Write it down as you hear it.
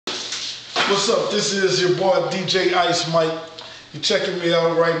What's up? This is your boy DJ Ice Mike. You're checking me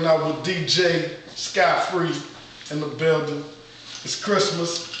out right now with DJ Sky Free in the building. It's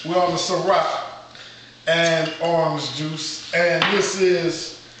Christmas. We're on the Ciroc and orange juice. And this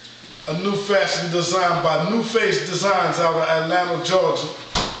is a new fashion design by NuFace Designs out of Atlanta, Georgia.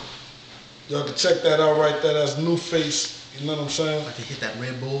 Y'all can check that out right there. That's NuFace. You know what I'm saying? I can hit that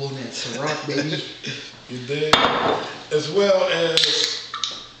Red Bull and that Ciroc, baby. You did. As well as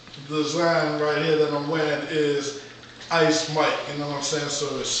the design right here that I'm wearing is Ice Mike. You know what I'm saying?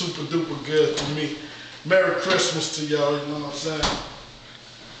 So it's super duper good for me. Merry Christmas to y'all. You know what I'm saying?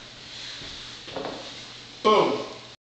 Boom.